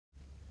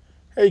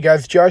Hey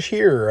guys, Josh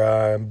here.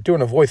 I'm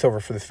doing a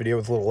voiceover for this video.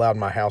 It's a little loud in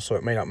my house, so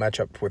it may not match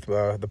up with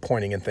the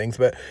pointing and things.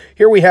 But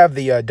here we have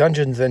the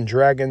Dungeons and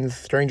Dragons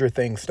Stranger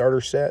Things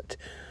starter set.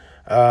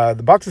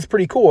 The box is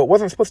pretty cool. It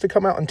wasn't supposed to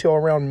come out until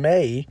around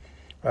May,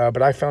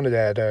 but I found it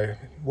at a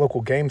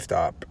local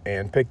GameStop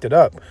and picked it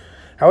up.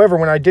 However,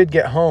 when I did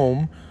get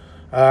home,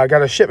 I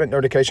got a shipment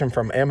notification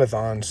from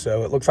Amazon,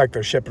 so it looks like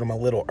they're shipping them a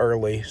little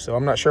early. So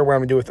I'm not sure what I'm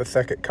going to do with the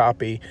second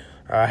copy.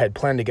 I had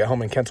planned to get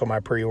home and cancel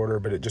my pre-order,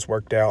 but it just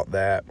worked out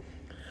that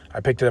I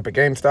picked it up at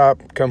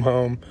GameStop, come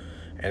home,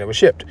 and it was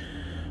shipped.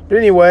 But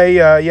anyway,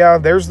 yeah,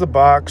 there's the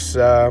box.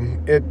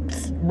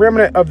 It's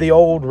remnant of the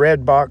old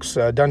red box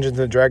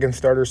Dungeons & Dragons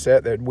starter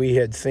set that we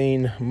had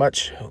seen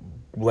much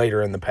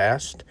later in the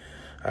past.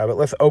 But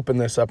let's open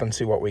this up and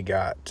see what we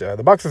got.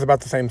 The box is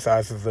about the same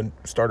size as the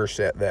starter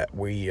set that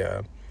we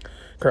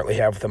currently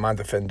have with the Mines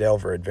of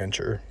Phandelver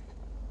adventure.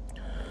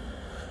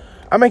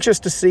 I'm anxious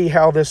to see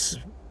how this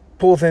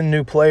pulls in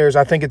new players.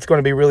 I think it's going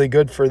to be really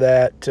good for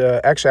that.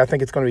 Actually, I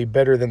think it's going to be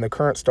better than the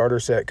current starter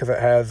set because it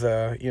has,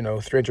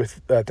 Stranger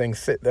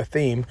Things the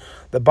theme.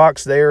 The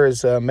box there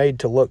is made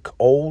to look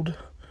old,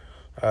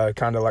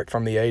 kind of like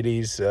from the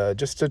 80s.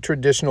 Just a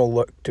traditional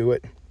look to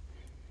it.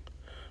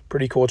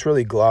 Pretty cool. It's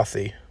really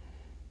glossy.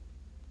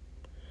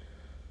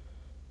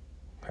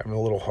 Having a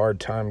little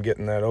hard time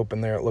getting that open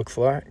there, it looks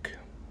like.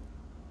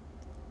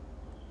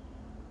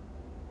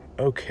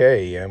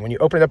 Okay, and when you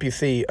open it up, you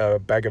see a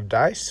bag of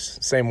dice,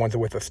 same ones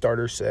with the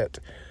starter set.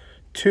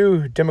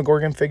 2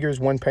 Demogorgon figures,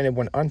 one painted,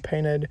 one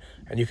unpainted,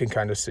 and you can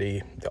kind of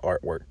see the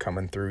artwork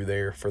coming through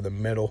there for the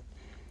middle.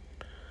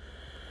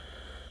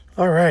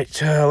 All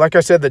right, like I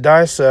said, the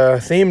dice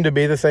seem to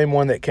be the same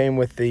one that came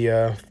with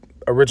the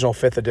original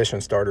 5th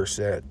edition starter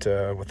set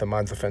with the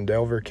Mines of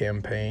Phandelver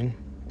campaign,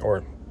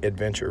 or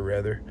adventure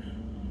rather.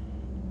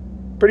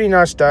 Pretty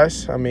nice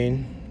dice. I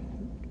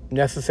mean,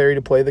 necessary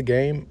to play the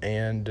game,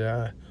 and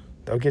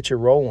they'll get you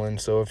rolling.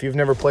 So if you've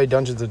never played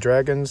Dungeons &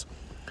 Dragons,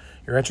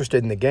 you're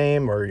interested in the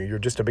game, or you're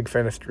just a big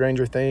fan of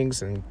Stranger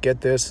Things, and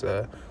get this,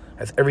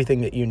 has everything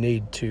that you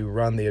need to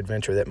run the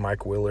adventure that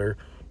Mike Wheeler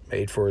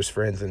made for his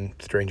friends in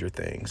Stranger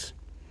Things.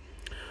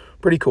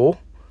 Pretty cool.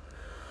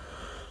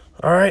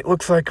 All right,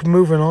 looks like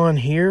moving on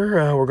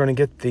here, we're going to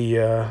get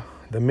the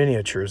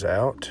miniatures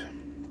out.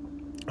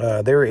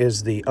 There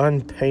is the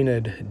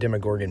unpainted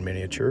Demogorgon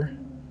miniature.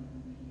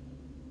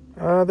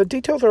 The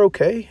details are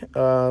okay.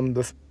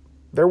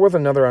 There was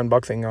another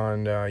unboxing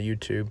on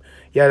YouTube.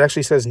 Yeah, it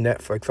actually says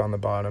Netflix on the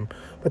bottom.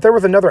 But there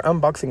was another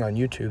unboxing on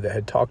YouTube that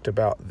had talked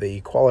about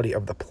the quality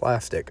of the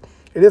plastic.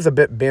 It is a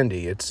bit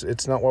bendy.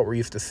 It's not what we're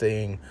used to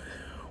seeing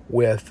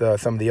with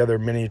some of the other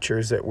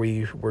miniatures that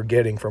we were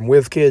getting from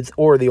WizKids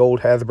or the old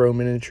Hasbro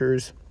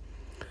miniatures.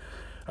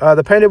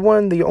 The painted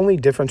one, the only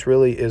difference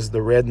really is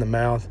the red in the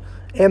mouth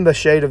and the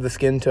shade of the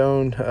skin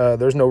tone.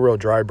 There's no real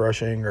dry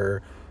brushing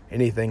or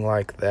anything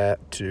like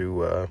that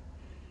to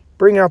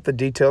bring out the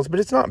details, but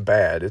it's not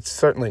bad. It's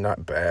certainly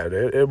not bad.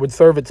 It would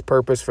serve its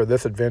purpose for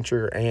this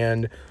adventure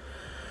and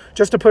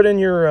just to put in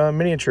your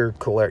miniature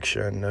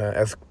collection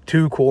as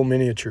 2 cool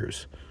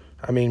miniatures.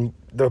 I mean,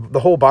 the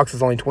whole box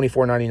is only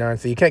 $24.99,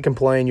 so you can't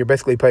complain. You're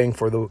basically paying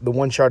for the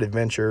one-shot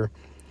adventure.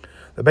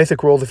 The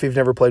basic rules, if you've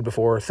never played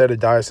before, a set of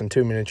dice and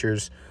 2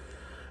 miniatures.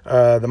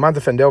 The Mines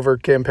of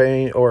Phandelver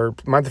campaign, or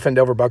Mines of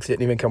Phandelver box,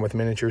 didn't even come with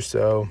miniatures,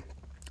 so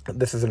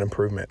this is an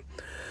improvement.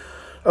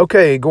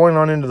 Okay, going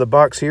on into the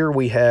box here,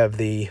 we have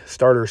the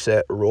starter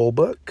set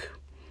rulebook.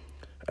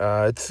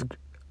 It's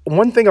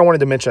one thing I wanted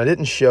to mention I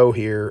didn't show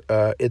here.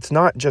 It's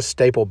not just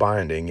staple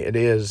binding.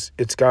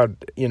 It's got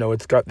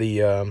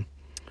the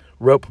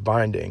rope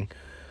binding.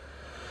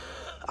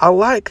 I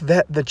like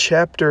that the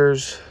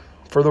chapters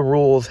for the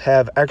rules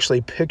have actually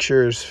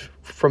pictures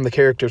from the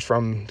characters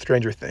from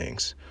Stranger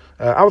Things.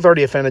 I was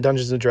already a fan of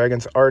Dungeons &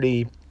 Dragons,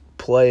 already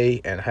play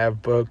and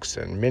have books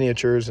and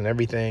miniatures and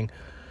everything.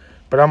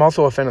 But I'm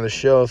also a fan of the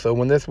show, so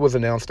when this was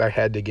announced, I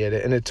had to get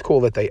it. And it's cool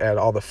that they add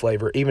all the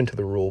flavor, even to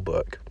the rule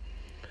book.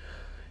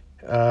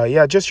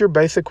 Yeah, just your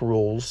basic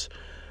rules.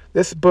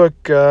 This book,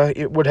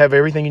 it would have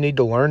everything you need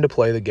to learn to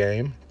play the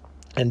game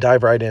and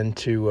dive right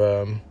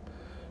into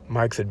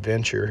Mike's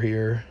adventure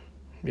here.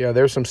 Yeah,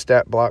 there's some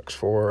stat blocks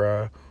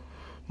for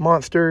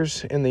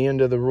monsters in the end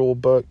of the rule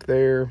book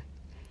there.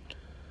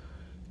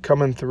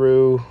 Coming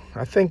through,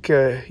 I think,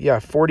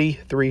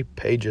 43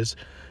 pages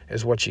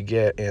is what you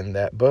get in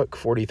that book.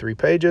 43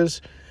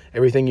 pages,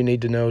 everything you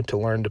need to know to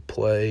learn to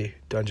play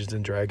Dungeons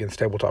 & Dragons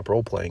tabletop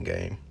role-playing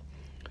game.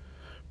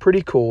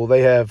 Pretty cool.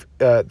 They have,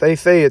 they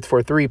say it's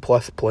for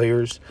 3+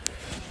 players.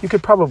 You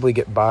could probably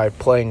get by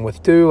playing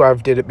with 2.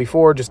 I've did it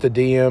before, just a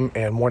DM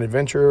and 1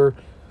 adventurer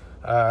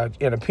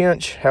in a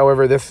pinch.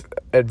 However, this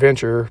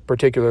adventure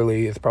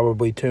particularly is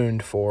probably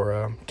tuned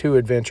for 2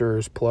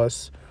 adventurers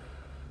plus.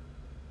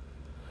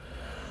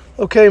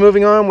 Okay,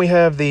 moving on, we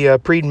have the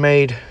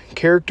pre-made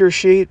character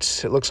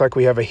sheets. It looks like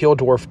we have a Hill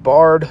Dwarf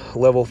Bard,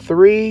 level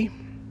 3.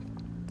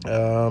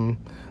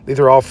 These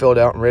are all filled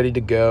out and ready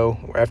to go.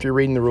 After you're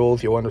reading the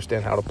rules, you'll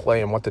understand how to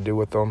play and what to do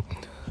with them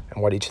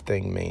and what each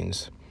thing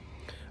means.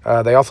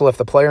 They also left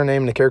the player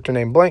name and the character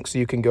name blank, so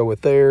you can go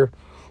with their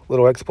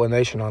little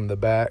explanation on the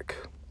back.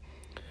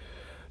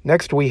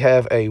 Next, we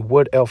have a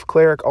Wood Elf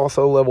Cleric,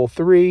 also level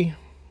 3.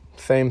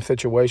 Same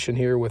situation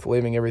here with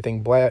leaving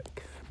everything blank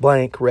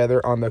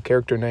on the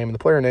character name and the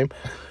player name.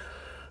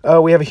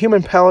 We have a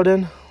Human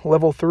Paladin,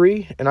 level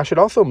 3. And I should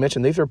also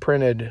mention, these are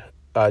printed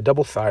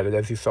double-sided,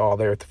 as you saw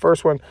there at the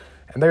first one.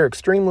 And they're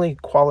extremely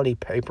quality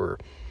paper.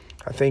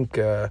 I think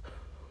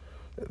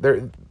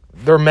they're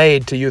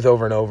made to use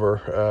over and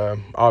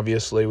over,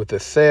 obviously, with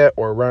this set,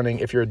 or running,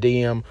 if you're a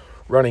DM,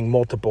 running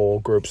multiple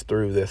groups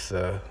through this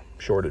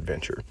short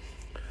adventure.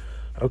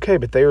 Okay,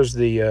 but there's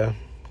the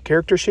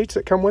character sheets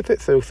that come with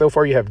it. So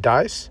far you have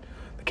dice,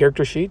 the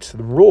character sheets,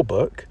 the rule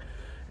book,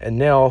 and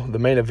now the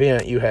main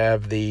event, you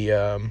have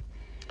the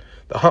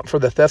Hunt for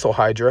the Thessal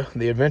Hydra,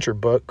 the adventure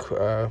book,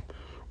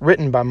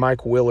 written by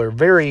Mike Willer.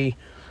 Very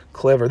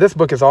clever. This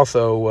book is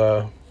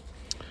also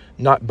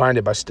not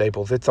binded by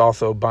Staples. It's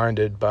also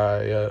binded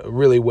by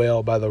really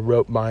well by the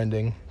rope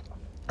binding.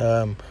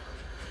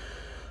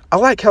 I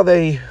like how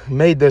they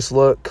made this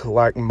look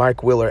like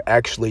Mike Willer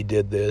actually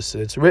did this.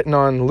 It's written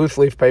on loose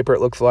leaf paper,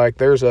 it looks like.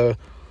 There's a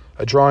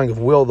drawing of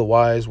Will the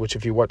Wise, which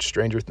if you watch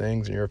Stranger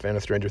Things and you're a fan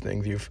of Stranger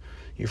Things,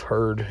 you've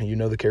heard, you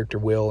know the character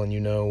Will, and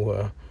you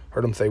know,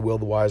 heard him say Will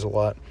the Wise a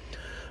lot.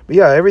 But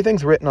yeah,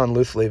 everything's written on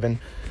loose leaf. And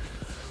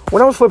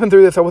when I was flipping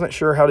through this, I wasn't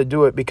sure how to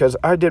do it because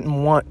I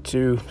didn't want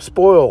to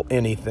spoil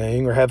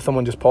anything or have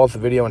someone just pause the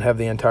video and have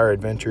the entire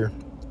adventure.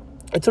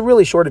 It's a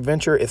really short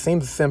adventure. It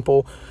seems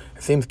simple.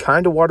 It seems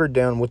kind of watered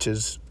down, which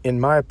is, in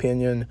my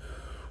opinion,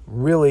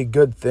 really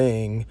good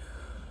thing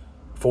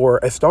for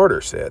a starter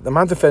set. The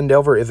Mines of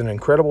Phandelver is an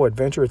incredible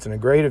adventure. It's a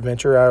great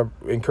adventure.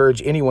 I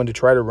encourage anyone to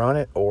try to run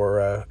it,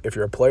 or if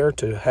you're a player,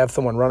 to have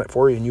someone run it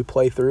for you and you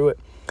play through it.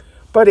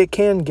 But it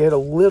can get a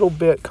little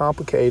bit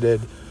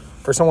complicated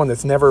for someone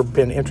that's never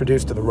been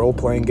introduced to the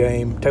role-playing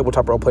game,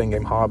 tabletop role-playing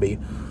game hobby.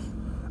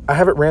 I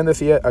haven't ran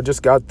this yet. I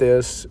just got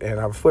this, and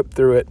I've flipped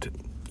through it,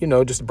 you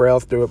know, just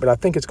browse through it. But I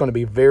think it's going to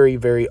be very,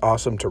 very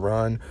awesome to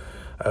run.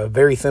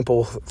 Very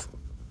simple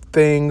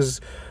things,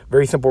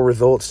 very simple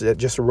results.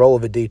 Just a roll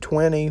of a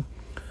D20.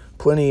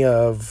 Plenty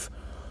of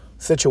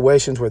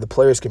situations where the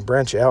players can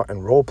branch out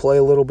and role play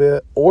a little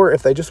bit. Or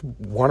if they just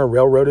want a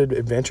railroaded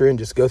adventure and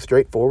just go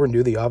straight forward and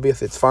do the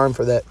obvious, it's fine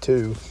for that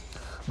too.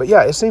 But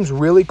yeah, it seems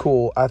really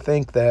cool. I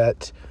think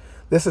that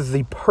this is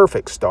the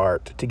perfect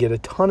start to get a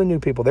ton of new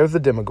people. There's the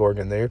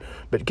Demogorgon there.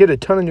 But get a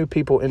ton of new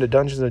people into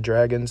Dungeons &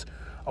 Dragons,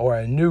 or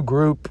a new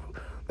group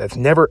that's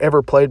never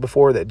ever played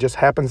before that just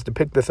happens to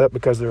pick this up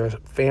because they're a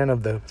fan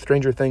of the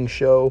Stranger Things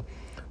show.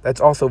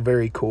 That's also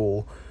very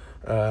cool.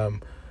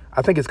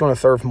 I think it's going to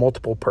serve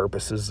multiple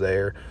purposes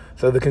there.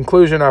 So the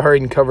conclusion, I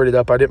already covered it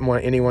up. I didn't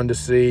want anyone to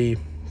see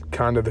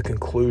kind of the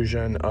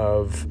conclusion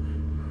of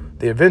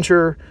the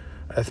adventure,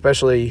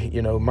 especially,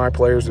 you know, my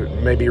players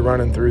that may be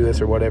running through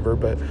this or whatever.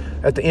 But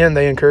at the end,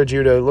 they encourage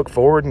you to look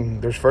forward,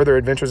 and there's further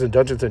adventures in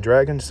Dungeons &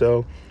 Dragons.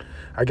 So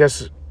I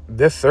guess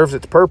this serves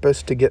its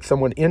purpose to get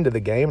someone into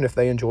the game, and if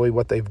they enjoy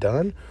what they've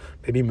done,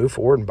 maybe move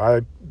forward and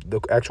buy the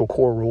actual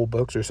core rule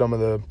books or some of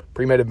the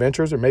pre-made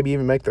adventures, or maybe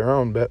even make their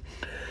own. But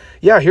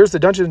yeah, here's the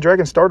Dungeons &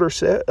 Dragons starter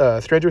set,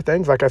 Stranger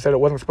Things. Like I said, it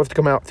wasn't supposed to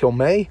come out till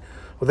May. I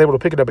was able to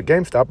pick it up at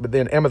GameStop, but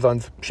then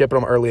Amazon's shipping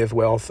them early as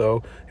well.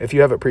 So if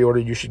you have it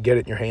pre-ordered, you should get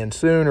it in your hands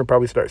soon, or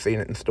probably start seeing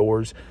it in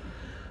stores.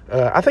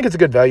 I think it's a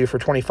good value for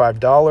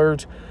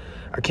 $25.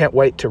 I can't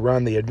wait to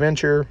run the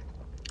adventure.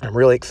 I'm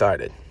really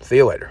excited. See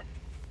you later.